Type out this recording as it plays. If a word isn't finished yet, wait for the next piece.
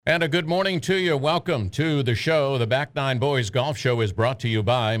And a good morning to you. Welcome to the show. The Back Nine Boys Golf Show is brought to you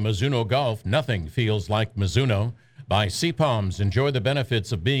by Mizuno Golf. Nothing feels like Mizuno. By CPOMS. Enjoy the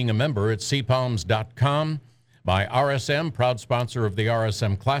benefits of being a member at cpoms.com. By RSM, proud sponsor of the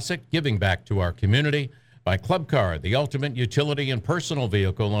RSM Classic, giving back to our community. By Club Car, the ultimate utility and personal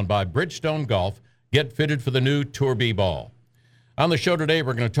vehicle. And by Bridgestone Golf, get fitted for the new Tour B ball. On the show today,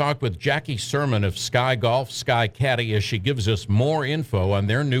 we're going to talk with Jackie Sermon of Sky Golf, Sky Caddy, as she gives us more info on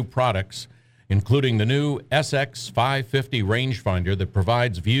their new products, including the new SX550 rangefinder that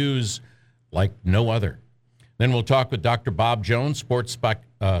provides views like no other. Then we'll talk with Dr. Bob Jones, sports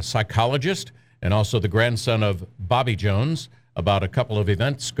psychologist, and also the grandson of Bobby Jones, about a couple of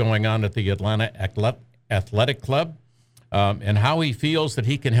events going on at the Atlanta Athletic Club, and how he feels that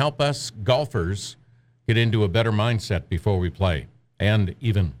he can help us golfers get into a better mindset before we play and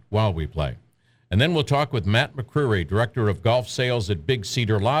even while we play. And then we'll talk with Matt McCreary, Director of Golf Sales at Big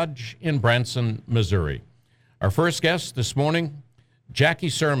Cedar Lodge in Branson, Missouri. Our first guest this morning, Jackie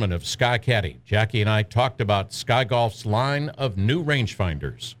Sermon of Sky Caddy. Jackie and I talked about Sky Golf's line of new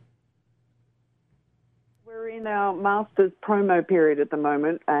rangefinders. We're in our Masters promo period at the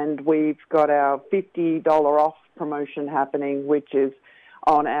moment, and we've got our $50 off promotion happening, which is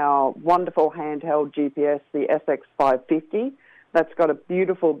on our wonderful handheld GPS, the SX550. That's got a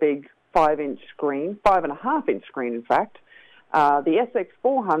beautiful big 5-inch screen, 5.5-inch screen, in fact. The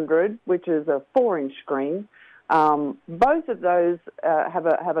SX400, which is a 4-inch screen. Both of those have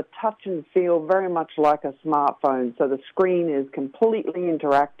a touch and feel very much like a smartphone. So the screen is completely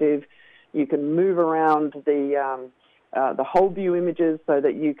interactive. You can move around the whole view images so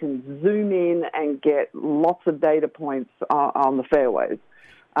that you can zoom in and get lots of data points on the fairways.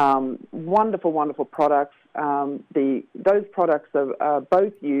 Wonderful, wonderful products. Those products are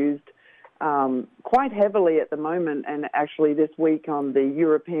both used quite heavily at the moment, and actually this week on the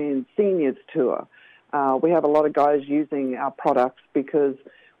European Seniors Tour. We have a lot of guys using our products because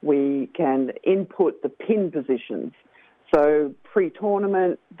we can input the pin positions. So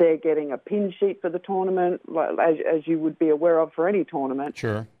pre-tournament, they're getting a pin sheet for the tournament, as you would be aware of for any tournament.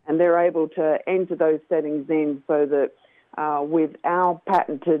 Sure. And they're able to enter those settings in so that with our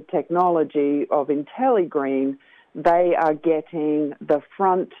patented technology of IntelliGreen, they are getting the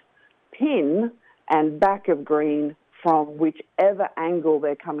front pin and back of green from whichever angle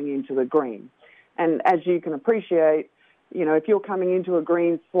they're coming into the green. And as you can appreciate, you know, if you're coming into a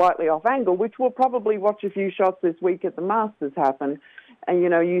green slightly off angle, which we'll probably watch a few shots this week at the Masters happen, and, you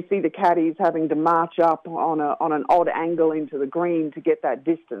know, you see the caddies having to march up on an odd angle into the green to get that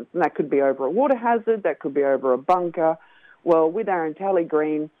distance. And that could be over a water hazard, that could be over a bunker. Well, with our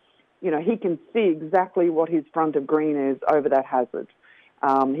IntelliGreen, you know, he can see exactly what his front of green is over that hazard.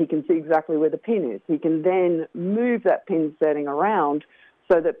 He can see exactly where the pin is. He can then move that pin setting around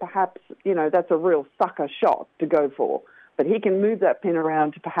so that perhaps, you know, that's a real sucker shot to go for. But he can move that pin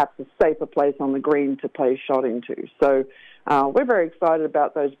around to perhaps a safer place on the green to play a shot into. So we're very excited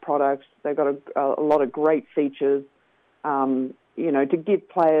about those products. They've got a lot of great features, you know, to give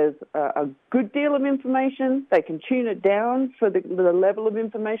players a good deal of information. They can tune it down for the level of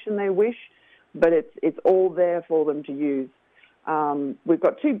information they wish, but it's all there for them to use. We've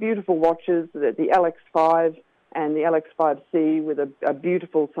got two beautiful watches, the LX5 and the LX5C with a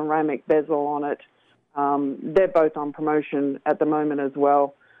beautiful ceramic bezel on it. They're both on promotion at the moment as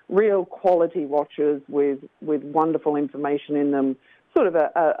well. Real quality watches with wonderful information in them. Sort of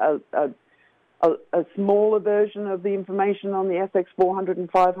a smaller version of the information on the SX400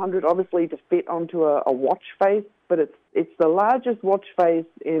 and 500, obviously to fit onto a watch face, but it's the largest watch face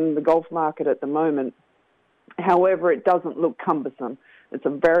in the golf market at the moment. However, it doesn't look cumbersome. It's a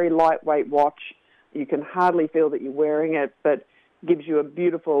very lightweight watch. You can hardly feel that you're wearing it, but gives you a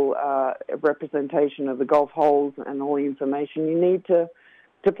beautiful representation of the golf holes and all the information you need to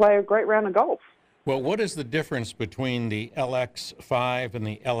play a great round of golf. Well, what is the difference between the LX5 and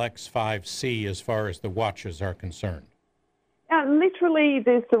the LX5C as far as the watches are concerned? Literally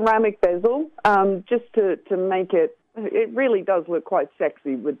the ceramic bezel, just to make it really does look quite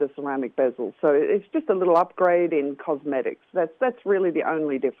sexy with the ceramic bezel. So it's just a little upgrade in cosmetics. That's really the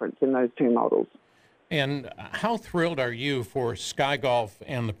only difference in those two models. And how thrilled are you for Sky Golf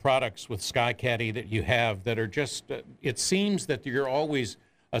and the products with Sky Caddy that you have that are just, it seems that you're always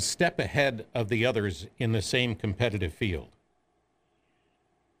a step ahead of the others in the same competitive field?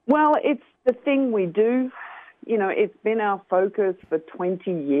 Well, it's the thing we do. You know, it's been our focus for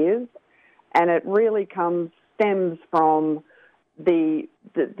 20 years, and it really stems from the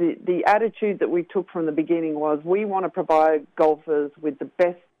attitude that we took from the beginning was we want to provide golfers with the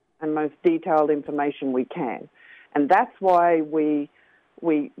best and most detailed information we can. And that's why we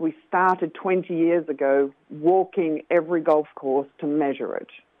we started 20 years ago walking every golf course to measure it.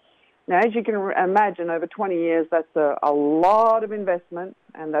 Now, as you can imagine, over 20 years, that's a lot of investment,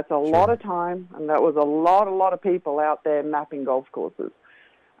 and that's a lot of time, and that was a lot of people out there mapping golf courses.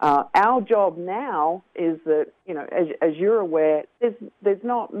 Our job now is that, as you're aware, there's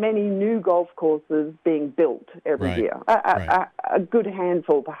not many new golf courses being built every year. A good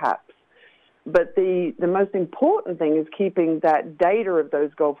handful, perhaps. But the most important thing is keeping that data of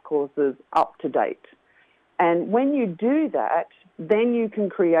those golf courses up to date. And when you do that, then you can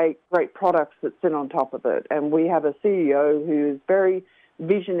create great products that sit on top of it. And we have a CEO who is very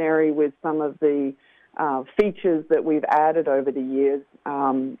visionary with some of the features that we've added over the years.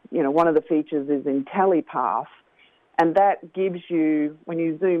 One of the features is IntelliPath, and that gives you, when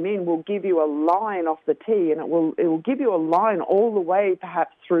you zoom in, will give you a line off the tee, and it will give you a line all the way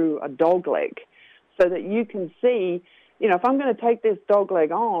perhaps through a dog leg, so that you can see, if I'm going to take this dog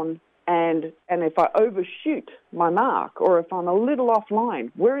leg on, and if I overshoot my mark, or if I'm a little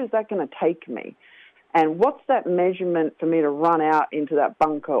offline, where is that going to take me? And what's that measurement for me to run out into that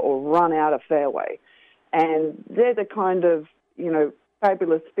bunker or run out a fairway? And they're the kind of,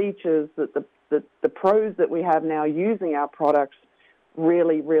 fabulous features that the pros that we have now using our products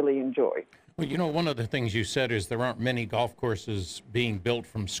really, really enjoy. Well, one of the things you said is there aren't many golf courses being built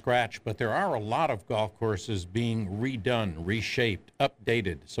from scratch, but there are a lot of golf courses being redone, reshaped,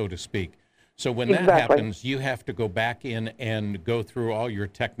 updated, so to speak. So when that happens, you have to go back in and go through all your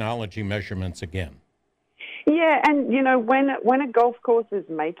technology measurements again. Yeah, and when a golf course is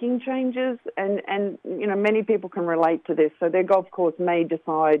making changes, and many people can relate to this. So their golf course may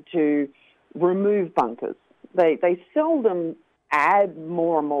decide to remove bunkers. They seldom add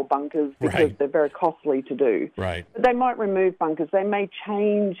more and more bunkers because they're very costly to do. Right. But they might remove bunkers. They may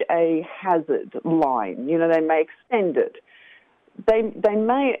change a hazard line. They may extend it. They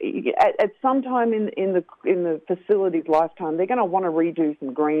may at some time in the facility's lifetime, they're going to want to redo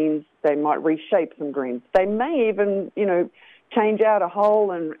some greens. They might reshape some greens. They may even change out a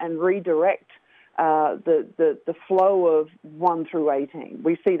hole and redirect the flow of 1 through 18.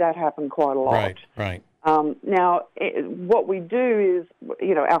 We see that happen quite a lot. Right. Now, what we do is,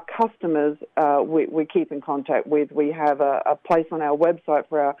 our customers we keep in contact with. We have a place on our website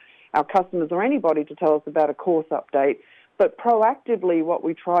for our customers or anybody to tell us about a course update. But proactively, what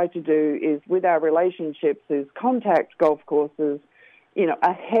we try to do is, with our relationships, is contact golf courses,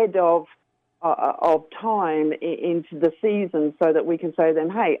 ahead of time into the season, so that we can say to them,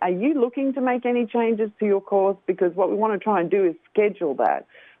 hey, are you looking to make any changes to your course? Because what we want to try and do is schedule that,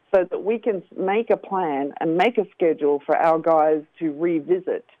 so that we can make a plan and make a schedule for our guys to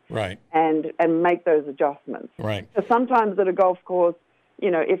revisit and make those adjustments. Right. So sometimes at a golf course,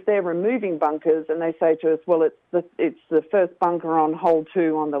 if they're removing bunkers and they say to us, well, it's the first bunker on hole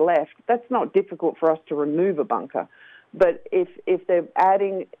 2 on the left, that's not difficult for us to remove a bunker. But if they're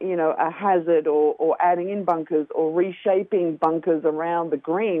adding, a hazard or adding in bunkers or reshaping bunkers around the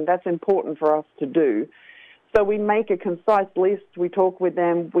green, that's important for us to do. So we make a concise list, we talk with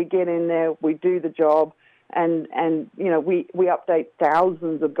them, we get in there, we do the job, and we update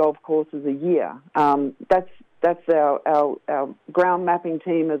thousands of golf courses a year. That's our ground mapping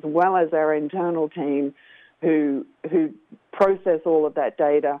team, as well as our internal team who process all of that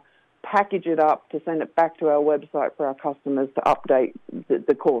data, package it up to send it back to our website for our customers to update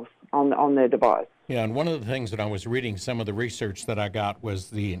the course on their device. Yeah, and one of the things that I was reading, some of the research that I got, was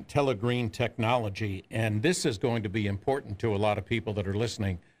the IntelliGreen technology, and this is going to be important to a lot of people that are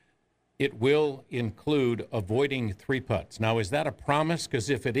listening. It will include avoiding 3-putts. Now, is that a promise? Because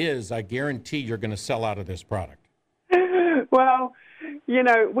if it is, I guarantee you're going to sell out of this product. Well,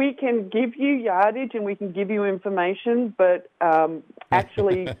 we can give you yardage and we can give you information, but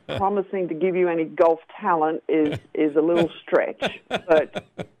actually promising to give you any golf talent is a little stretch. But,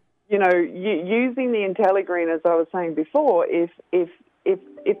 using the IntelliGreen, as I was saying before, if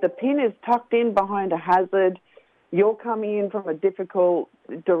the pin is tucked in behind a hazard, you're coming in from a difficult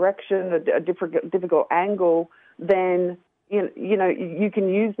direction, a difficult angle, then you can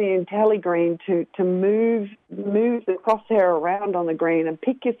use the IntelliGreen to move the crosshair around on the green and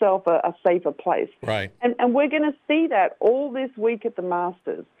pick yourself a safer place. Right. And we're going to see that all this week at the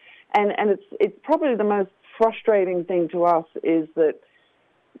Masters. And it's probably the most frustrating thing to us is that,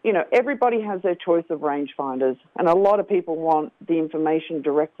 everybody has their choice of rangefinders, and a lot of people want the information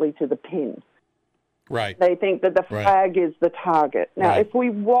directly to the pin. Right. They think that the flag is the target. Now, if we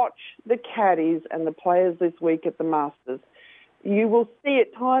watch the caddies and the players this week at the Masters, you will see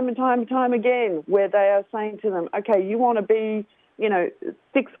it time and time and time again where they are saying to them, okay, you want to be,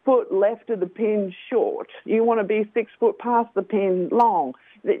 6 foot left of the pin short. You want to be 6 foot past the pin long.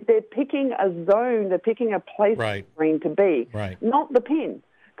 They're picking a zone. They're picking a place right. for the green to be, right. not the pin.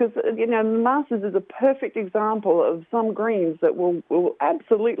 Because, the Masters is a perfect example of some greens that will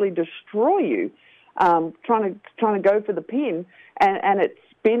absolutely destroy you trying to go for the pin, and it's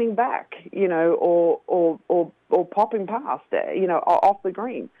spinning back, or popping past it, off the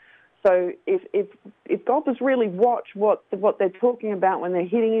green. So if golfers really watch what they're talking about when they're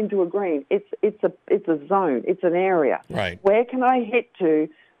hitting into a green, it's a zone, it's an area. Right. Where can I hit to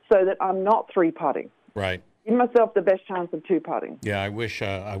so that I'm not 3-putting? Right. Give myself the best chance of 2-putting. Yeah, I wish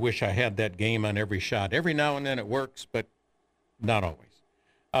I had that game on every shot. Every now and then it works, but not always.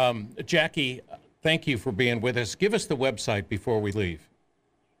 Jackie, thank you for being with us. Give us the website before we leave.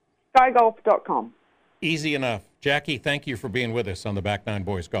 skygolf.com. Easy enough. Jackie, thank you for being with us on the Back Nine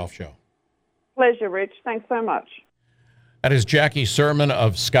Boys Golf Show. Pleasure, Rich. Thanks so much. That is Jackie Sermon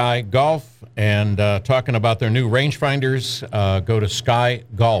of Sky Golf, and talking about their new rangefinders. Go to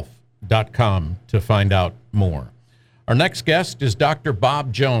skygolf.com to find out more. Our next guest is Dr.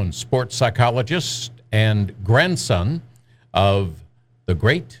 Bob Jones, sports psychologist and grandson of the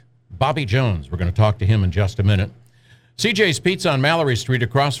great Bobby Jones. We're going to talk to him in just a minute. CJ's Pizza on Mallory Street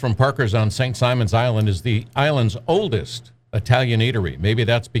across from Parker's on St. Simon's Island is the island's oldest Italian eatery. Maybe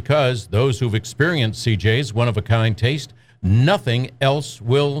that's because those who've experienced CJ's one-of-a-kind taste, nothing else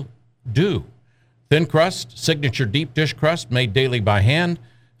will do. Thin crust, signature deep dish crust made daily by hand,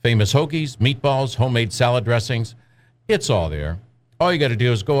 famous hoagies, meatballs, homemade salad dressings. It's all there. All you got to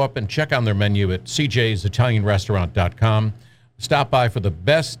do is go up and check on their menu at cjsitalianrestaurant.com. Stop by for the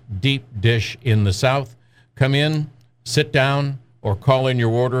best deep dish in the South. Come in, sit down, or call in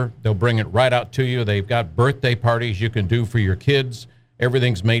your order. They'll bring it right out to you. They've got birthday parties you can do for your kids.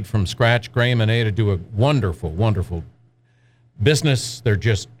 Everything's made from scratch. Graham and Ada do a wonderful, wonderful business. They're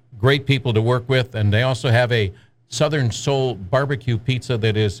just great people to work with, and they also have a Southern Soul barbecue pizza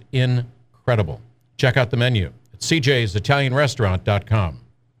that is incredible. Check out the menu at cjsitalianrestaurant.com.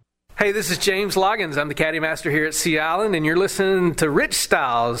 Hey, this is James Loggins. I'm the Caddy Master here at Sea Island, and you're listening to Rich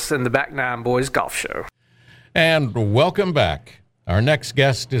Styles and the Back Nine Boys Golf Show. And welcome back. Our next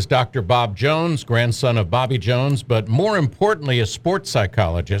guest is Dr. Bob Jones, grandson of Bobby Jones, but more importantly, a sports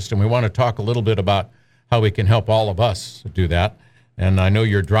psychologist, and we want to talk a little bit about how we can help all of us do that. And I know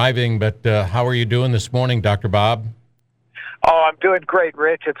you're driving, but how are you doing this morning, Dr. Bob? Oh, I'm doing great,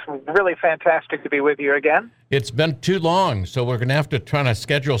 Rich. It's really fantastic to be with you again. It's been too long, so we're going to have to try to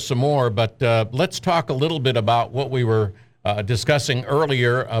schedule some more, but let's talk a little bit about what we were discussing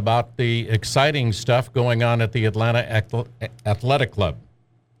earlier about the exciting stuff going on at the Atlanta Athletic Club.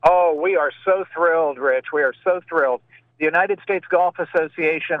 Oh, we are so thrilled, Rich. We are so thrilled. The United States Golf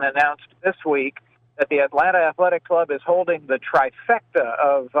Association announced this week that the Atlanta Athletic Club is holding the trifecta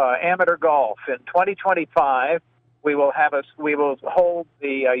of amateur golf. In 2025, we will hold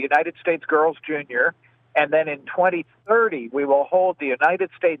the United States Girls Junior, and then in 2030, we will hold the United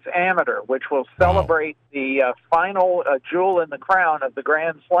States Amateur, which will celebrate the final jewel in the crown of the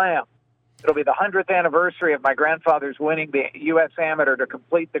Grand Slam. It'll be the 100th anniversary of my grandfather's winning the U.S. Amateur to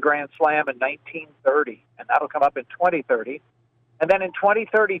complete the Grand Slam in 1930, and that'll come up in 2030. And then in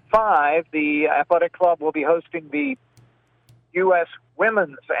 2035, the Athletic Club will be hosting the U.S.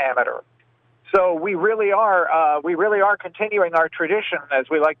 Women's Amateur. So we really are continuing our tradition, as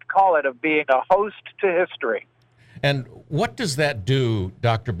we like to call it, of being a host to history. And what does that do,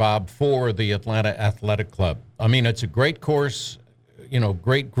 Dr. Bob, for the Atlanta Athletic Club? I mean, it's a great course,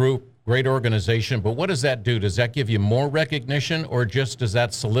 great group, great organization, but what does that do? Does that give you more recognition, or just does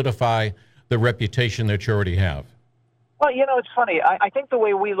that solidify the reputation that you already have? Well, it's funny. I think the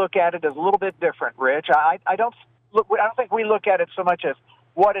way we look at it is a little bit different, Rich. I don't think we look at it so much as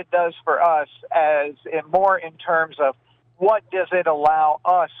what it does for us as more in terms of what does it allow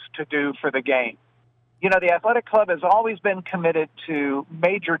us to do for the game. The Athletic Club has always been committed to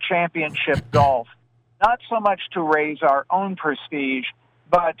major championship golf, not so much to raise our own prestige,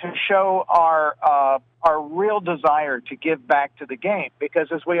 but to show our real desire to give back to the game.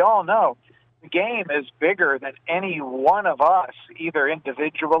 Because as we all know, the game is bigger than any one of us, either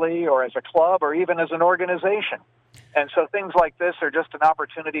individually or as a club or even as an organization. And so things like this are just an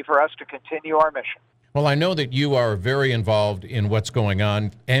opportunity for us to continue our mission. Well, I know that you are very involved in what's going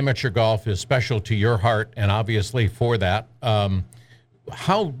on. Amateur golf is special to your heart, and obviously for that.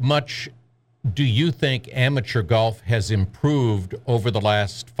 How much do you think amateur golf has improved over the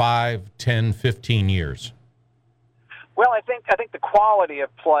last 5, 10, 15 years? Well, I think the quality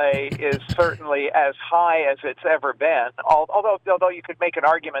of play is certainly as high as it's ever been, although you could make an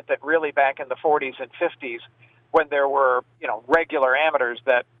argument that really back in the 40s and 50s, when there were, regular amateurs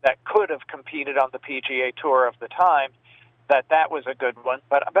that could have competed on the PGA Tour of the time, that was a good one.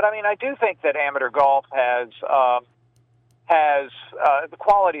 But I mean, I do think that amateur golf has the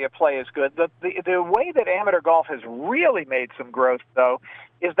quality of play is good. The way that amateur golf has really made some growth, though,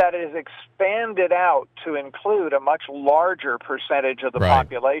 is that it has expanded out to include a much larger percentage of the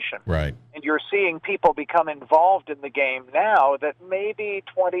population. Right. And you're seeing people become involved in the game now that maybe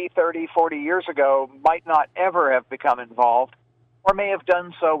 20, 30, 40 years ago might not ever have become involved, or may have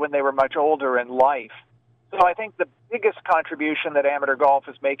done so when they were much older in life. So I think the biggest contribution that amateur golf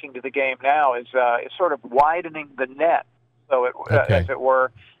is making to the game now is sort of widening the net, so as it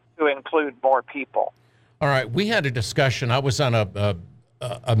were, to include more people. All right. We had a discussion. I was on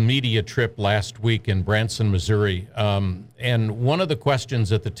a media trip last week in Branson, Missouri, and one of the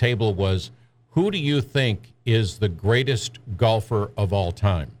questions at the table was, who do you think is the greatest golfer of all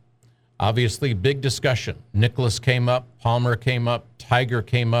time? Obviously, big discussion. Nicklaus came up, Palmer came up, Tiger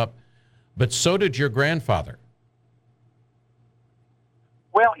came up, but so did your grandfather.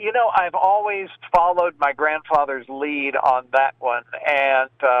 Well, I've always followed my grandfather's lead on that one and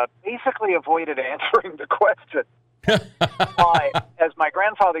basically avoided answering the question. As my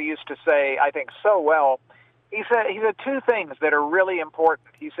grandfather used to say, I think so well, he said two things that are really important.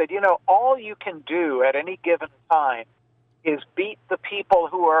 He said, all you can do at any given time is beat the people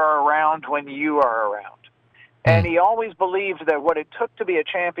who are around when you are around. And he always believed that what it took to be a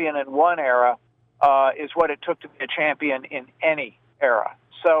champion in one era is what it took to be a champion in any era.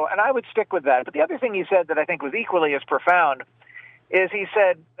 So, and I would stick with that. But the other thing he said that I think was equally as profound is he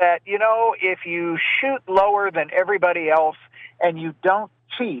said that, if you shoot lower than everybody else and you don't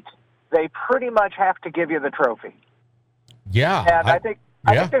cheat, they pretty much have to give you the trophy. Yeah. And I think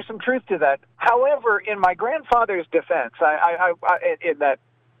there's some truth to that. However, in my grandfather's defense, I in that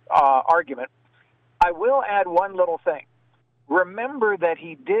argument, I will add one little thing. Remember that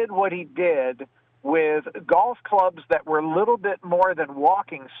he did what he did with golf clubs that were a little bit more than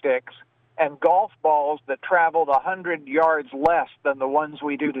walking sticks and golf balls that traveled 100 yards less than the ones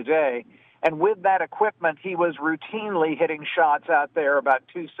we do today. And with that equipment, he was routinely hitting shots out there about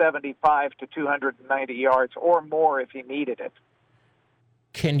 275 to 290 yards or more if he needed it.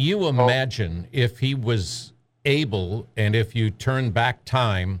 Can you imagine if he was able, and if you turn back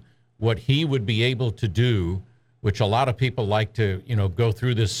time, what he would be able to do, which a lot of people like to, go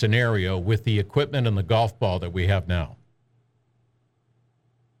through this scenario with the equipment and the golf ball that we have now?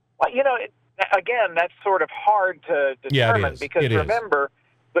 Well, again, that's sort of hard to determine because remember,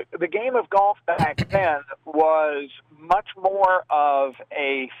 the game of golf back then was much more of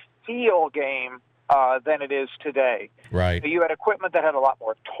a feel game than it is today. Right. So you had equipment that had a lot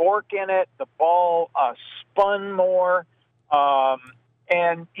more torque in it. The ball spun more.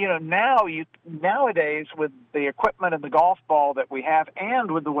 And, nowadays with the equipment and the golf ball that we have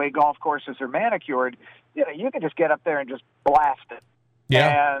and with the way golf courses are manicured, you can just get up there and just blast it.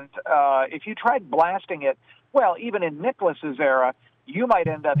 Yeah. And if you tried blasting it, well, even in Nicklaus's era, you might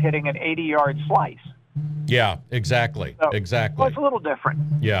end up hitting an 80-yard slice. Yeah, exactly. So, exactly. Well, it's a little different.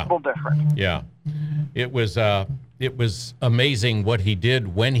 Yeah. A little different. Yeah. It was amazing what he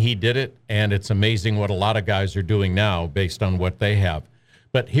did when he did it, and it's amazing what a lot of guys are doing now based on what they have.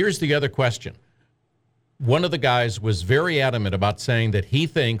 But here's the other question. One of the guys was very adamant about saying that he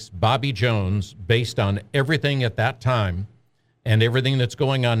thinks Bobby Jones, based on everything at that time and everything that's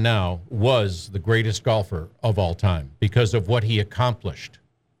going on now, was the greatest golfer of all time because of what he accomplished.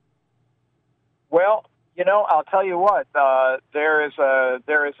 Well, I'll tell you what. There is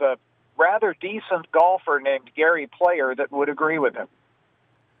a rather decent golfer named Gary Player that would agree with him.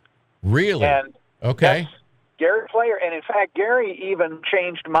 Really? And okay. Gary Player, and in fact, Gary even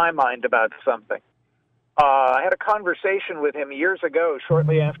changed my mind about something. I had a conversation with him years ago,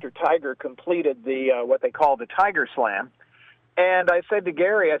 shortly after Tiger completed what they call the Tiger Slam, and I said to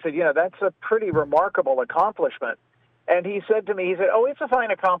Gary, that's a pretty remarkable accomplishment. And he said to me, oh, it's a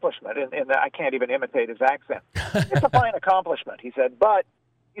fine accomplishment. And I can't even imitate his accent. It's a fine accomplishment, he said, but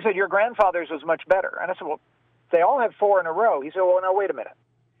he said, your grandfather's was much better. And I said, well, they all have 4 in a row. He said, well, no, wait a minute.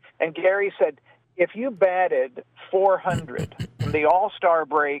 And Gary said, if you batted 400 from the All-Star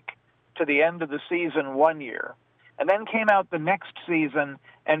break to the end of the season one year, and then came out the next season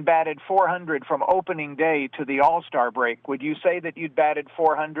and batted 400 from opening day to the All-Star break, would you say that you'd batted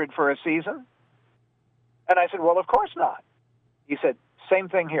 400 for a season? And I said, well, of course not. He said, same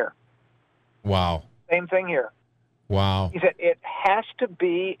thing here. Wow. Same thing here. Wow. He said, it has to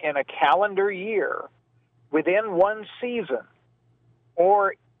be in a calendar year within one season,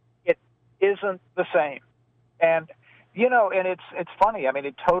 or it isn't the same. And And it's funny. I mean,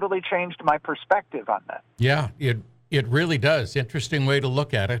 it totally changed my perspective on that. Yeah, it really does. Interesting way to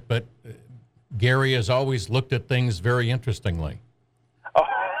look at it, but Gary has always looked at things very interestingly. Oh,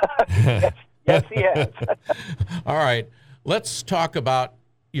 yes, he has. All right, let's talk about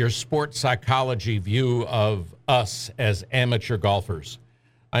your sports psychology view of us as amateur golfers.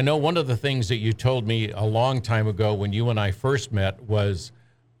 I know one of the things that you told me a long time ago when you and I first met was,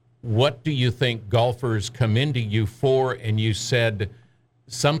 what do you think golfers come into you for? And you said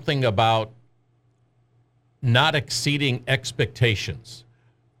something about not exceeding expectations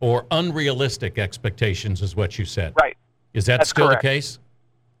or unrealistic expectations is what you said. Right. Is that still correct. The case?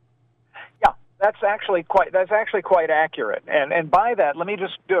 Yeah, that's actually quite accurate. And by that, let me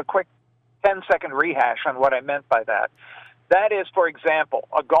just do a quick 10-second rehash on what I meant by that. That is, for example,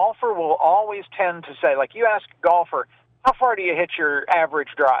 a golfer will always tend to say, like you ask a golfer, how far do you hit your average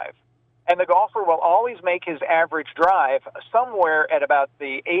drive? And the golfer will always make his average drive somewhere at about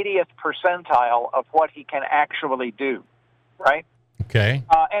the 80th percentile of what he can actually do, right? Okay.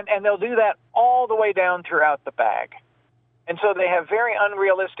 And they'll do that all the way down throughout the bag. And so they have very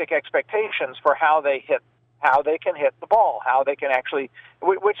unrealistic expectations for how they can hit the ball, how they can actually,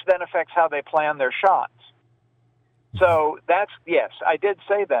 which then affects how they plan their shots. So that's, yes, I did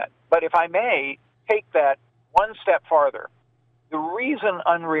say that. But if I may take that one step farther, the reason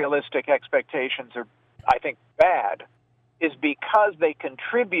unrealistic expectations are, I think, bad is because they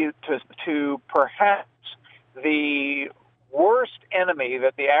contribute to perhaps the worst enemy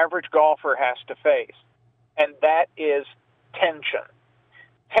that the average golfer has to face, and that is tension.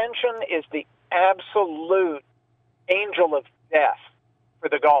 Tension is the absolute angel of death for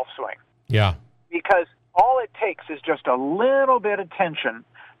the golf swing. Yeah. Because all it takes is just a little bit of tension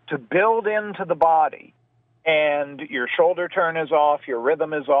to build into the body, and your shoulder turn is off, your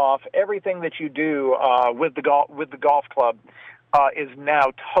rhythm is off, everything that you do with the golf club is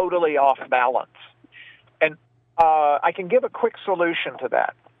now totally off balance. And I can give a quick solution to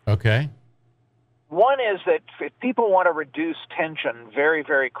that. Okay. One is that if people want to reduce tension very,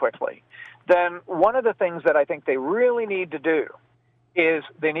 very quickly, then one of the things that I think they really need to do is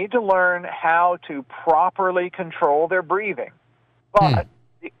they need to learn how to properly control their breathing. But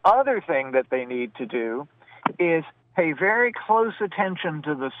the other thing that they need to do is pay very close attention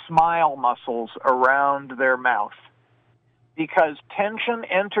to the smile muscles around their mouth, because tension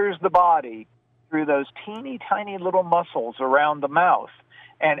enters the body through those teeny tiny little muscles around the mouth.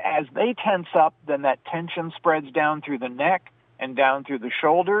 And as they tense up, then that tension spreads down through the neck and down through the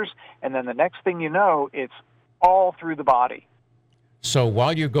shoulders. And then the next thing you know, it's all through the body. So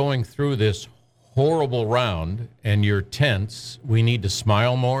while you're going through this horrible round and you're tense, we need to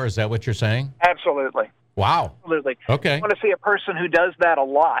smile more? Is that what you're saying? Absolutely. Wow. Absolutely. Okay. I want to see a person who does that a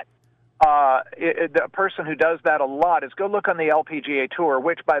lot. A person who does that a lot is go look on the LPGA Tour,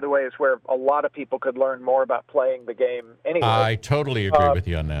 which, by the way, is where a lot of people could learn more about playing the game anyway. I totally agree with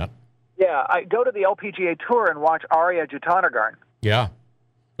you on that. Yeah, I go to the LPGA Tour and watch Arya Jutanugarn. Yeah.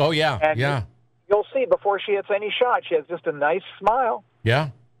 Oh, yeah. And yeah. You'll see before she hits any shot, she has just a nice smile. Yeah.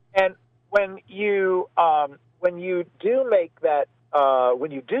 And when you do make that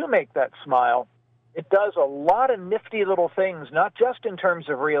smile, it does a lot of nifty little things, not just in terms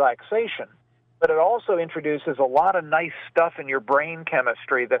of relaxation, but it also introduces a lot of nice stuff in your brain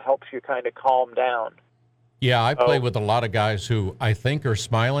chemistry that helps you kind of calm down. Yeah, I play with a lot of guys who I think are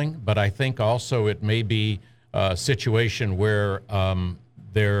smiling, but I think also it may be a situation where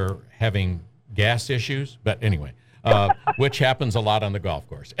they're having gas issues. But anyway, which happens a lot on the golf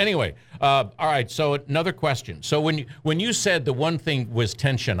course. Anyway, all right, so another question. So when you said the one thing was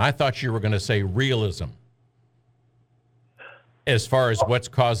tension, I thought you were going to say realism as far as what's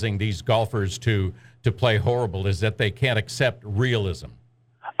causing these golfers to play horrible, is that they can't accept realism.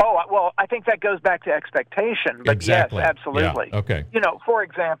 Oh, well, I think that goes back to expectation, but Exactly. Yes, absolutely. Yeah. Okay. For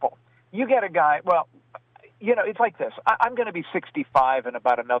example, you get a guy, it's like this. I'm going to be 65 in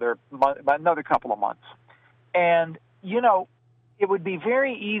about another couple of months. And, it would be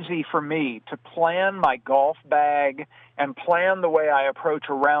very easy for me to plan my golf bag and plan the way I approach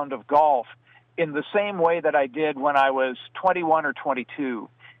a round of golf in the same way that I did when I was 21 or 22,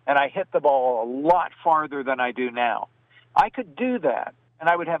 and I hit the ball a lot farther than I do now. I could do that, and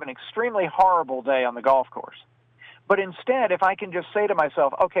I would have an extremely horrible day on the golf course. But instead, if I can just say to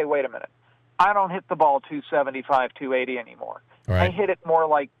myself, okay, wait a minute, I don't hit the ball 275, 280 anymore. Right. I hit it more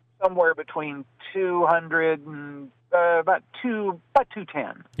like somewhere between 200 and about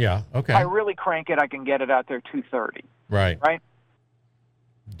 210. Yeah, okay. I really crank it, I can get it out there 230. Right. Right?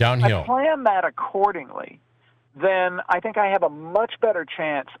 Downhill. I plan that accordingly, then I think I have a much better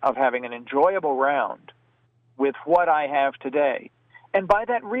chance of having an enjoyable round with what I have today. And by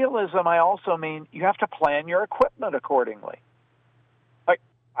that realism, I also mean you have to plan your equipment accordingly. Like,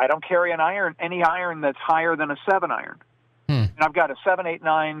 I don't carry any iron that's higher than a 7-iron. And I've got a 7, 8,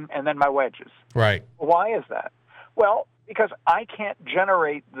 9, and then my wedges. Right. Why is that? Well, because I can't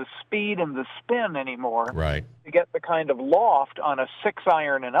generate the speed and the spin anymore to get the kind of loft on a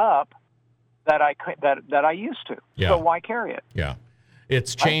 6-iron and up that I used to. Yeah. So why carry it? Yeah.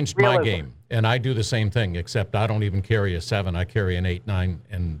 It's changed my game, and I do the same thing, except I don't even carry a 7. I carry an 8, 9,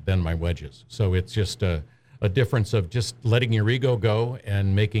 and then my wedges. So it's just a difference of just letting your ego go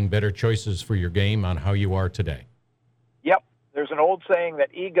and making better choices for your game on how you are today. Yep. There's an old saying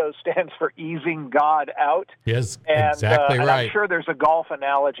that ego stands for easing God out. Yes, exactly right. And I'm sure there's a golf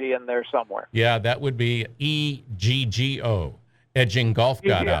analogy in there somewhere. Yeah, that would be EGGO, edging golf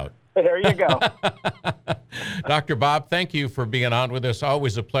God out. There you go. Dr. Bob, thank you for being on with us.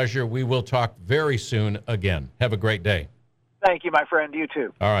 Always a pleasure. We will talk very soon again. Have a great day. Thank you, my friend. You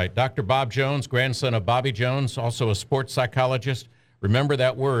too. All right. Dr. Bob Jones, grandson of Bobby Jones, also a sports psychologist. Remember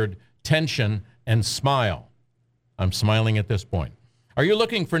that word, tension, and smile. I'm smiling at this point. Are you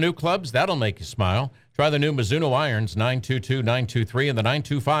looking for new clubs? That'll make you smile. Try the new Mizuno irons, 922, 923, and the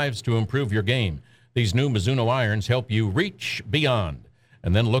 925s to improve your game. These new Mizuno irons help you reach beyond.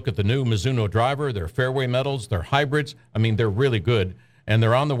 And then look at the new Mizuno driver, their fairway metals, their hybrids. I mean, they're really good. And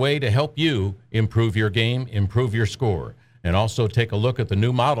they're on the way to help you improve your game, improve your score. And also take a look at the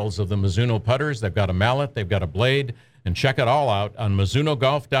new models of the Mizuno putters. They've got a mallet, they've got a blade. And check it all out on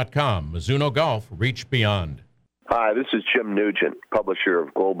MizunoGolf.com. Mizuno Golf, reach beyond. Hi, this is Jim Nugent, publisher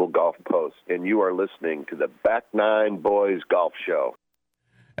of Global Golf Post, and you are listening to the Back Nine Boys Golf Show.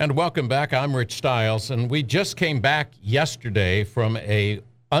 And welcome back. I'm Rich Stiles, and we just came back yesterday from a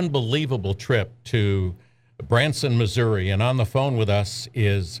unbelievable trip to Branson, Missouri, and on the phone with us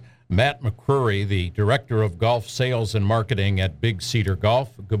is Matt McCrory, the Director of Golf Sales and Marketing at Big Cedar Golf.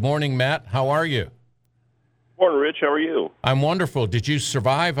 Good morning, Matt. How are you? Morning, Rich. How are you? I'm wonderful. Did you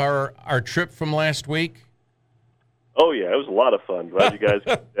survive our trip from last week? Oh, yeah. It was a lot of fun. Glad you guys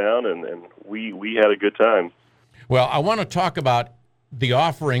came down, and we had a good time. Well, I want to talk about the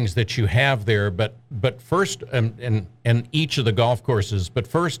offerings that you have there, but first, and each of the golf courses. But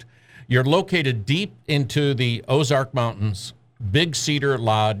first, you're located deep into the Ozark Mountains, Big Cedar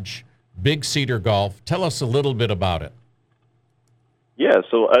Lodge, Big Cedar Golf. Tell us a little bit about it. Yeah,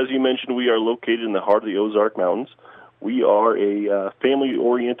 so as you mentioned, we are located in the heart of the Ozark Mountains. We are a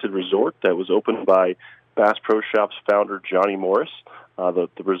family-oriented resort that was opened by Bass Pro Shops founder Johnny Morris. The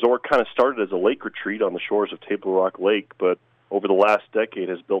resort kind of started as a lake retreat on the shores of Table Rock Lake, but over the last decade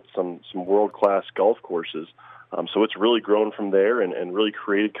has built some world-class golf courses. So it's really grown from there and really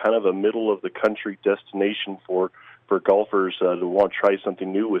created kind of a middle-of-the-country destination for golfers to want to try something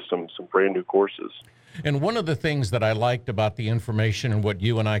new with some brand-new courses. And one of the things that I liked about the information and what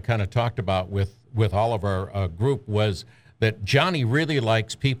you and I kind of talked about with all of our group was that Johnny really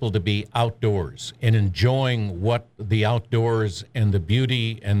likes people to be outdoors and enjoying what the outdoors and the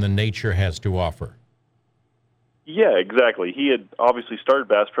beauty and the nature has to offer. Yeah, exactly. He had obviously started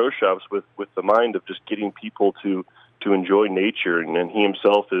Bass Pro Shops with the mind of just getting people to enjoy nature, and he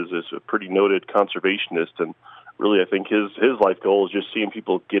himself is a pretty noted conservationist, and really I think his life goal is just seeing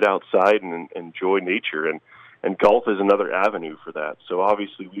people get outside and enjoy nature, and golf is another avenue for that. So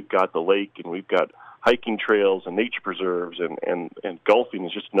obviously we've got the lake, and we've got hiking trails and nature preserves, and golfing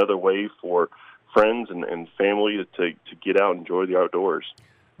is just another way for friends and family to get out and enjoy the outdoors.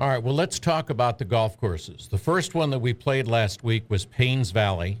 All right, well, let's talk about the golf courses. The first one that we played last week was Paynes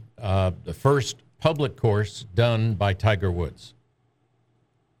Valley, the first public course done by Tiger Woods.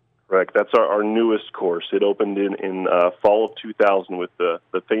 Correct. That's our newest course. It opened in fall of 2000 with the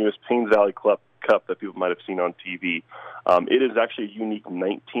famous Paynes Valley Cup that people might have seen on TV. It is actually a unique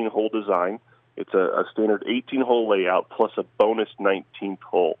 19-hole design. It's a standard 18-hole layout plus a bonus 19th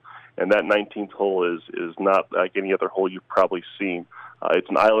hole. And that 19th hole is not like any other hole you've probably seen. It's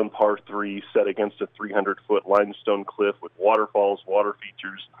an island par 3 set against a 300-foot limestone cliff with waterfalls, water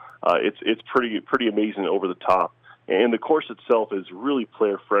features. It's pretty amazing over the top. And the course itself is really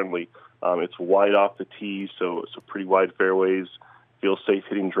player-friendly. It's wide off the tee, so pretty wide fairways. Feels safe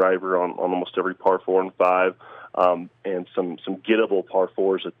hitting driver on almost every par 4 and 5, and some gettable par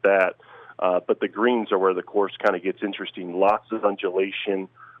 4s at that. But the greens are where the course kind of gets interesting. Lots of undulation,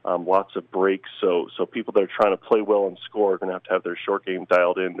 lots of breaks. So people that are trying to play well and score are going to have their short game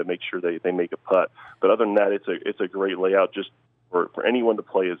dialed in to make sure they make a putt. But other than that, it's a great layout just for anyone to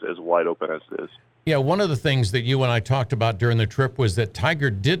play as wide open as it is. Yeah, one of the things that you and I talked about during the trip was that Tiger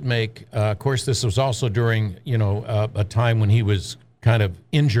did make, of course, this was also during, a time when he was kind of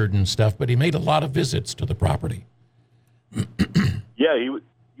injured and stuff, but he made a lot of visits to the property. Yeah, he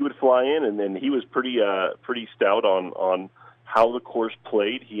would fly in, and then he was pretty stout on how the course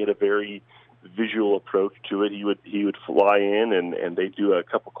played. He had a very visual approach to it. He would fly in, and they do a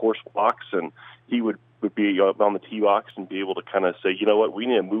couple course walks, and he would be on the tee box and be able to kind of say, you know what, we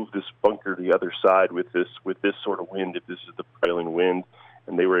need to move this bunker to the other side with this sort of wind, if this is the prevailing wind.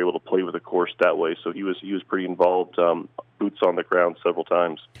 And they were able to play with the course that way. So he was pretty involved, boots on the ground several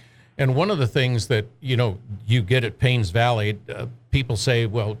times. And one of the things that, you get at Paynes Valley, people say,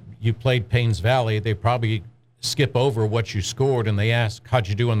 well, you played Paynes Valley. They probably skip over what you scored, and they ask, how'd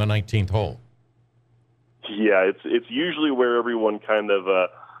you do on the 19th hole? Yeah, it's usually where everyone kind of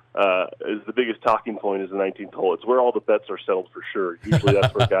is the biggest talking point is the 19th hole. It's where all the bets are settled for sure. Usually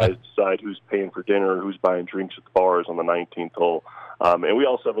that's where guys decide who's paying for dinner or who's buying drinks at the bars on the 19th hole. And we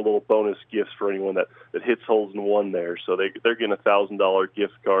also have a little bonus gifts for anyone that hits holes in one there. So they're getting a $1,000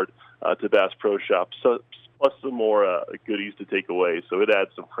 gift card to Bass Pro Shops, plus some more goodies to take away. So it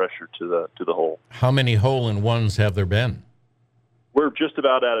adds some pressure to the hole. How many hole-in-ones have there been? We're just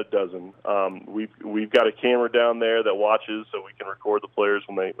about at a dozen. We've got a camera down there that watches, so we can record the players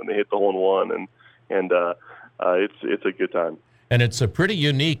when they hit the hole-in-one, and it's a good time. And it's a pretty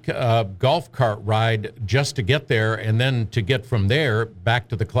unique golf cart ride just to get there and then to get from there back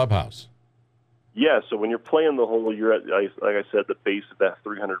to the clubhouse. Yeah, so when you're playing the hole, you're at, like I said, the base of that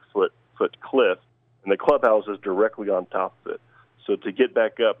 300-foot cliff, and the clubhouse is directly on top of it. So to get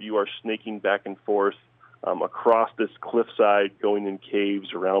back up, you are snaking back and forth across this cliffside, going in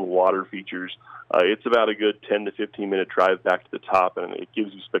caves, around water features. It's about a good 10 to 15-minute drive back to the top, and it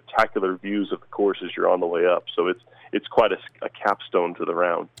gives you spectacular views of the course as you're on the way up. So it's quite a capstone to the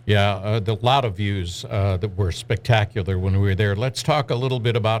round. Yeah, a lot of views that were spectacular when we were there. Let's talk a little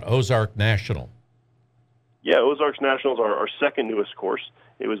bit about Ozark National. Yeah, Ozarks National is our second newest course.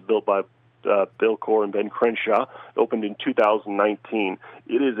 It was built by Bill Corr and Ben Crenshaw. It opened in 2019.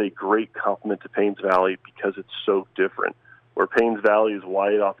 It is a great compliment to Paynes Valley because it's so different. Where Paynes Valley is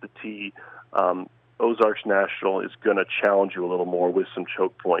wide off the tee, Ozarks National is going to challenge you a little more with some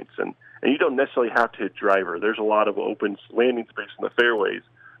choke points. And you don't necessarily have to hit driver. There's a lot of open landing space in the fairways,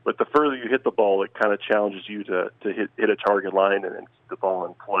 but the further you hit the ball, it kind of challenges you to hit a target line and keep the ball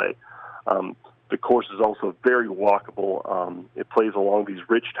in play. The course is also very walkable. It plays along these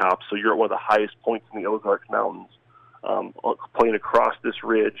ridge tops, so you're at one of the highest points in the Ozarks Mountains, playing across this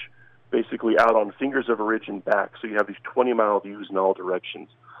ridge, basically out on fingers of a ridge and back. So you have these 20-mile views in all directions.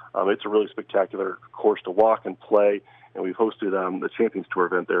 It's a really spectacular course to walk and play, and we've hosted the Champions Tour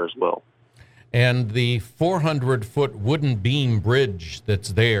event there as well. And the 400-foot wooden beam bridge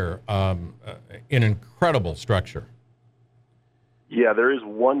that's there, an incredible structure. Yeah, there is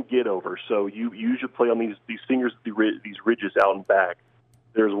one get over. So you usually play on these fingers, these ridges out and back.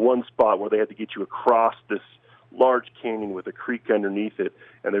 There's one spot where they had to get you across this large canyon with a creek underneath it,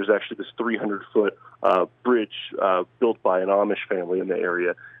 and there's actually this 300-foot bridge built by an Amish family in the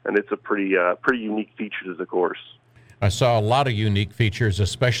area, and it's a pretty unique feature to the course. I saw a lot of unique features,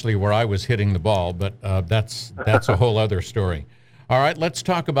 especially where I was hitting the ball, but that's a whole other story. All right, let's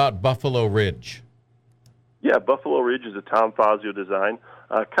talk about Buffalo Ridge. Yeah, Buffalo Ridge is a Tom Fazio design,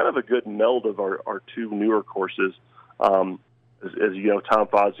 kind of a good meld of our two newer courses. As you know, Tom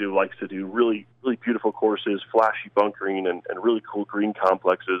Fazio likes to do really, really beautiful courses, flashy bunkering, and really cool green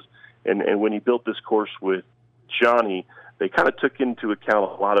complexes. And when he built this course with Johnny, they kind of took into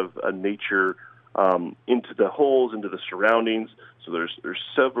account a lot of nature into the holes, into the surroundings. So there's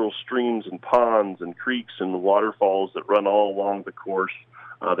several streams and ponds and creeks and waterfalls that run all along the course.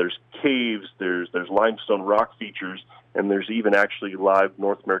 There's caves, there's limestone rock features, and there's even actually live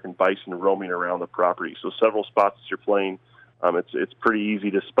North American bison roaming around the property. So several spots as you're playing, it's pretty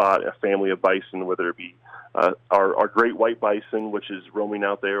easy to spot a family of bison, whether it be our great white bison, which is roaming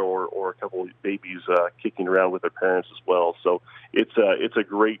out there, or a couple of babies kicking around with their parents as well. So it's a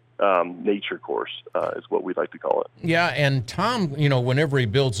great nature course, is what we'd like to call it. Yeah, and Tom, whenever he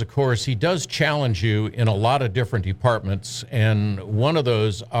builds a course, he does challenge you in a lot of different departments, and one of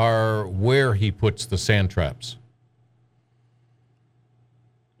those are where he puts the sand traps.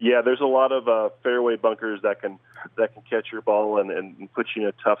 Yeah, there's a lot of fairway bunkers that can catch your ball and put you in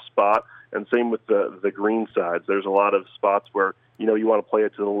a tough spot. And same with the green sides. There's a lot of spots where, you want to play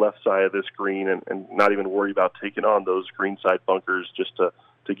it to the left side of this green and not even worry about taking on those green side bunkers just to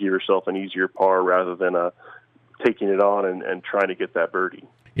give yourself an easier par rather than taking it on and trying to get that birdie.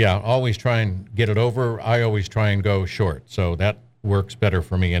 Yeah, always try and get it over. I always try and go short. So that works better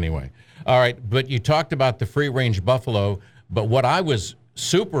for me anyway. All right, but you talked about the free-range buffalo, but what I was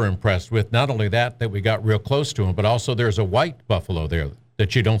super impressed with not only that we got real close to them, but also there's a white buffalo there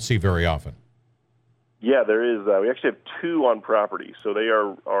that you don't see very often. Yeah, there is. We actually have two on property, so they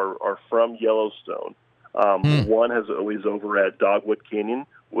are from Yellowstone. One is over at Dogwood Canyon,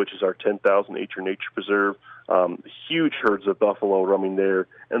 which is our 10,000-acre nature preserve. Huge herds of buffalo roaming there,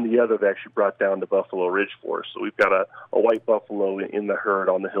 and the other they actually brought down to Buffalo Ridge for us. So we've got a white buffalo in the herd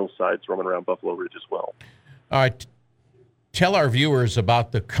on the hillsides roaming around Buffalo Ridge as well. All right. Tell our viewers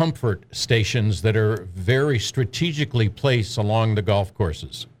about the comfort stations that are very strategically placed along the golf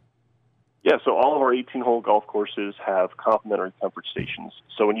courses. Yeah, so all of our 18-hole golf courses have complimentary comfort stations.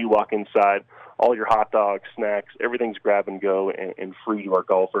 So when you walk inside, all your hot dogs, snacks, everything's grab and go and free to our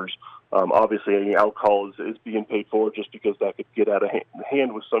golfers. Obviously, any alcohol is being paid for just because that could get out of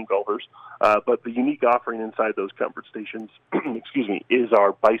hand with some golfers. But the unique offering inside those comfort stations, is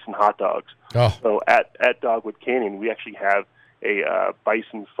our bison hot dogs. Oh. So at Dogwood Canyon, we actually have a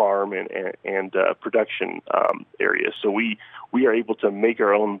bison farm and production area. So we are able to make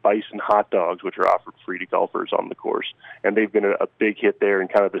our own bison hot dogs, which are offered free to golfers on the course. And they've been a big hit there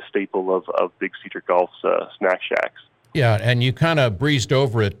and kind of the staple of Big Cedar Golf's snack shacks. Yeah, and you kind of breezed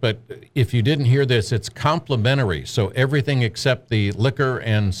over it, but if you didn't hear this, it's complimentary. So everything except the liquor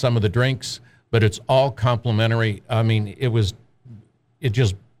and some of the drinks, but it's all complimentary. I mean, it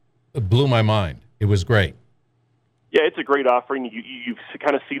just blew my mind. It was great. Yeah, it's a great offering. You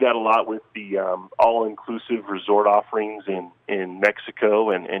kind of see that a lot with the all-inclusive resort offerings in Mexico,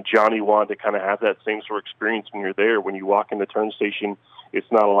 and Johnny wanted to kind of have that same sort of experience when you're there. When you walk in the turn station, it's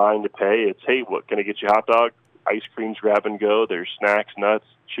not a line to pay. It's, hey, what, can I get you a hot dog? Ice cream's grab and go. There's snacks, nuts,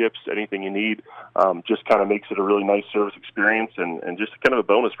 chips, anything you need. Just kind of makes it a really nice service experience and just kind of a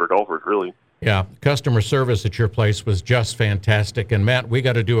bonus for golfers, really. Yeah, customer service at your place was just fantastic. And, Matt, we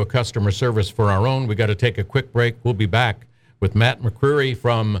got to do a customer service for our own. We got to take a quick break. We'll be back with Matt McCreary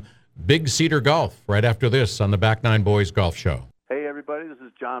from Big Cedar Golf right after this on the Back Nine Boys Golf Show. Hey, everybody, this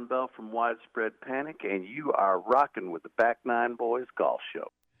is John Bell from Widespread Panic, and you are rocking with the Back Nine Boys Golf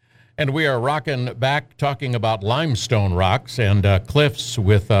Show. And we are rocking back talking about limestone rocks and cliffs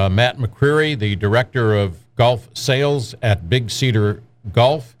with Matt McCreary, the Director of Golf Sales at Big Cedar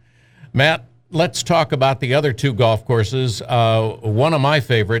Golf. Matt, let's talk about the other two golf courses. One of my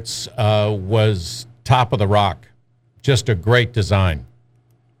favorites was Top of the Rock. Just a great design.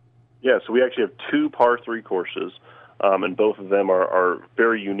 Yeah, so we actually have two par 3 courses, and both of them are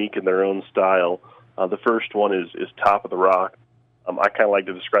very unique in their own style. The first one is Top of the Rock. I kind of like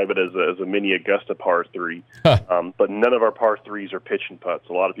to describe it as a mini Augusta par 3, but none of our par 3s are pitch and putts.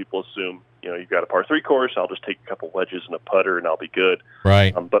 A lot of people assume, you've got a par 3 course, I'll just take a couple wedges and a putter and I'll be good.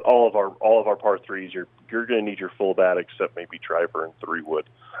 Right. But all of our par 3s, you're going to need your full bat except maybe driver and 3-wood.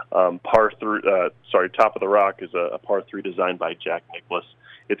 Top of the Rock is a par 3 designed by Jack Nicklaus.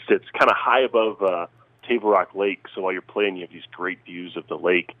 It sits kind of high above Table Rock Lake, so while you're playing, you have these great views of the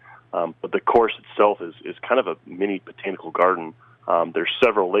lake. But the course itself is kind of a mini botanical garden. There's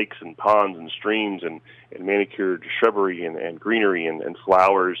several lakes and ponds and streams and manicured shrubbery and greenery and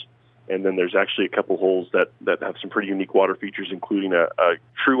flowers. And then there's actually a couple holes that have some pretty unique water features, including a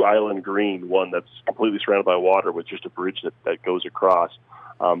true island green, one that's completely surrounded by water with just a bridge that goes across.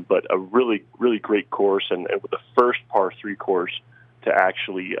 But a really, really great course, and with the first par 3 course to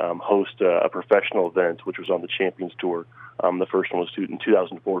actually host a professional event, which was on the Champions Tour. The first one was in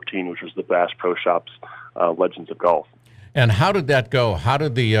 2014, which was the Bass Pro Shops Legends of Golf. And how did that go? How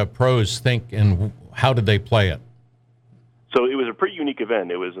did the pros think, and how did they play it? So it was a pretty unique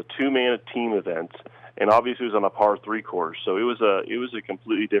event. It was a 2-man team event, and obviously it was on a par 3 course. So it was a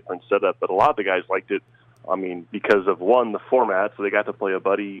completely different setup. But a lot of the guys liked it. I mean, because of one, the format, so they got to play with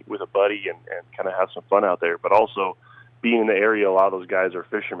a buddy and kind of have some fun out there. But also, being in the area, a lot of those guys are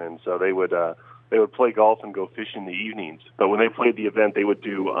fishermen, so they would play golf and go fishing in the evenings. But when they played the event, they would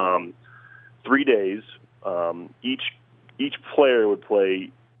do 3 days. Each player would play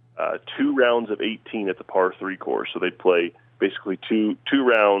 2 rounds of 18 at the par 3 course. So they'd play basically two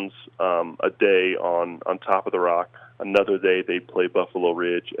rounds a day on Top of the Rock. Another day they'd play Buffalo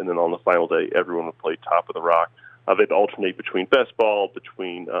Ridge, and then on the final day, everyone would play Top of the Rock. They'd alternate between best ball,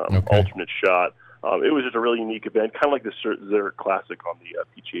 between alternate shot. It was just a really unique event, kind of like the Zurich Classic on the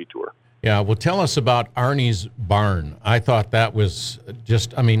PGA Tour. Yeah, well, tell us about Arnie's Barn. I thought that was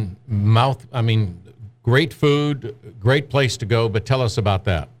just, great food, great place to go, but tell us about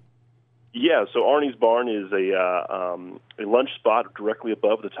that. Yeah, so Arnie's Barn is a lunch spot directly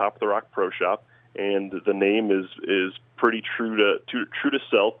above the Top of the Rock Pro Shop, and the name is pretty true to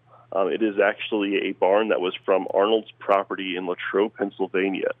self. It is actually a barn that was from Arnold's property in Latrobe,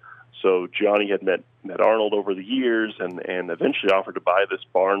 Pennsylvania. So Johnny had met Arnold over the years and eventually offered to buy this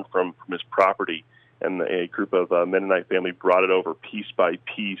barn from his property. And a group of Mennonite family brought it over piece by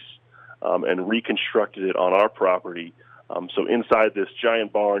piece and reconstructed it on our property. So inside this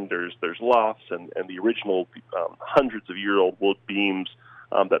giant barn, there's lofts and the original hundreds of year-old wood beams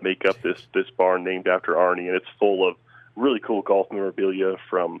that make up this barn named after Arnie, and it's full of really cool golf memorabilia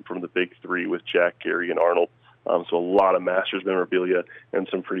from the big three with Jack, Gary, and Arnold. So a lot of Masters memorabilia and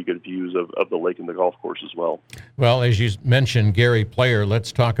some pretty good views of the lake and the golf course as well. Well, as you mentioned, Gary Player,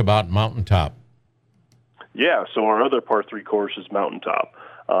 let's talk about Mountaintop. Yeah, so our other par 3 course is Mountaintop.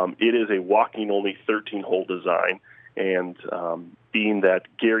 It is a walking-only 13-hole design, and being that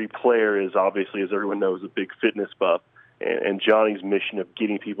Gary Player is obviously, as everyone knows, a big fitness buff, and Johnny's mission of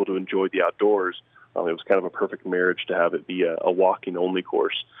getting people to enjoy the outdoors, it was kind of a perfect marriage to have it be a walking-only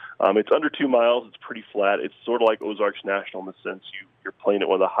course. It's under 2 miles. It's pretty flat. It's sort of like Ozarks National in the sense you're playing at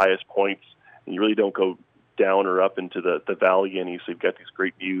one of the highest points, and you really don't go down or up into the valley any, so you've got these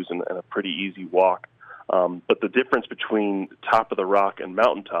great views and a pretty easy walk. But the difference between Top of the Rock and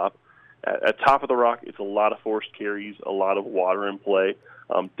Mountaintop, at Top of the Rock, it's a lot of forced carries, a lot of water in play.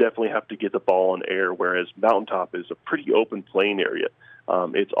 Definitely have to get the ball in air, whereas Mountaintop is a pretty open plain area.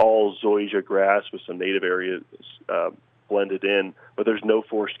 It's all zoysia grass with some native areas blended in, but there's no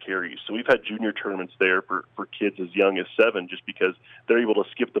forced carries. So we've had junior tournaments there for kids as young as 7 just because they're able to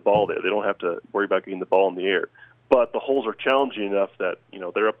skip the ball there. They don't have to worry about getting the ball in the air. But the holes are challenging enough that,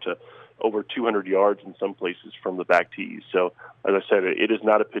 they're up to over 200 yards in some places from the back tees. So, as I said, it is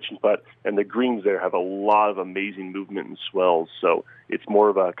not a pitch and putt, and the greens there have a lot of amazing movement and swells. So it's more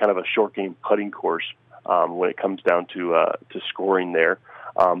of a kind of a short game putting course when it comes down to scoring there.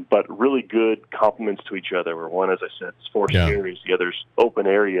 But really good complements to each other. Where one, as I said, is forced areas, the other's open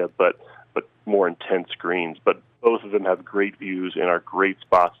area, but more intense greens. But both of them have great views and are great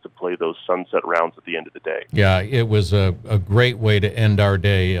spots to play those sunset rounds at the end of the day. Yeah, it was a great way to end our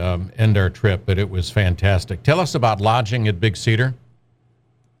day, end our trip, but it was fantastic. Tell us about lodging at Big Cedar.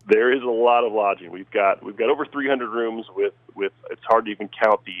 There is a lot of lodging. We've got over 300 rooms with it's hard to even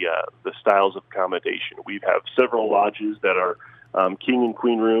count the styles of accommodation. We have several lodges that are king and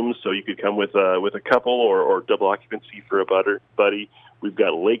queen rooms, so you could come with a couple or double occupancy for a buddy. We've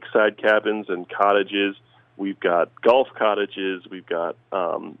got lakeside cabins and cottages. We've got golf cottages. We've got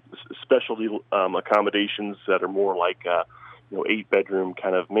specialty accommodations that are more like 8-bedroom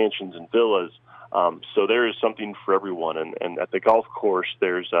kind of mansions and villas. So there is something for everyone. And at the golf course,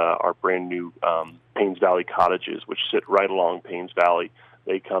 there's our brand new Paynes Valley cottages, which sit right along Paynes Valley.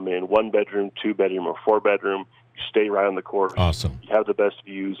 They come in 1-bedroom, 2-bedroom, or 4-bedroom. You stay right on the course. Awesome. You have the best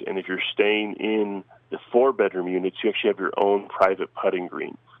views. And if you're staying in the 4-bedroom units, you actually have your own private putting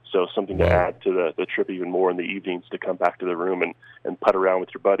green. So something to add to the trip even more in the evenings to come back to the room and putt around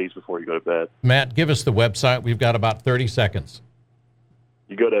with your buddies before you go to bed. Matt, give us the website. We've got about 30 seconds.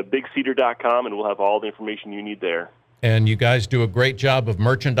 You go to BigCedar.com, and we'll have all the information you need there. And you guys do a great job of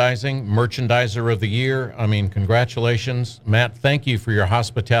merchandising, Merchandiser of the Year. I mean, congratulations. Matt, thank you for your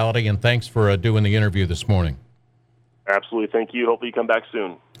hospitality, and thanks for doing the interview this morning. Absolutely. Thank you. Hopefully you come back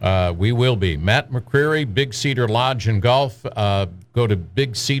soon. We will be. Matt McCreary, Big Cedar Lodge and Golf. Go to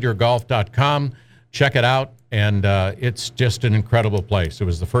BigCedarGolf.com. Check it out, and it's just an incredible place. It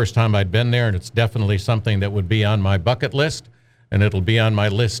was the first time I'd been there, and it's definitely something that would be on my bucket list, and it'll be on my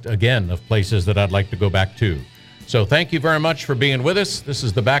list again of places that I'd like to go back to. So thank you very much for being with us. This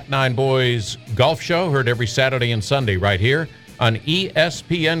is the Back Nine Boys Golf Show, heard every Saturday and Sunday right here on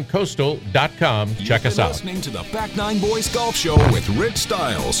ESPNCoastal.com. Check us out. Listening to the Back Nine Boys Golf Show with Rich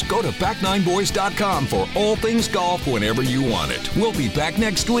Stiles. Go to back9boys.com for all things golf whenever you want it. We'll be back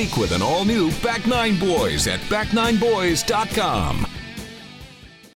next week with an all-new Back Nine Boys at back9boys.com.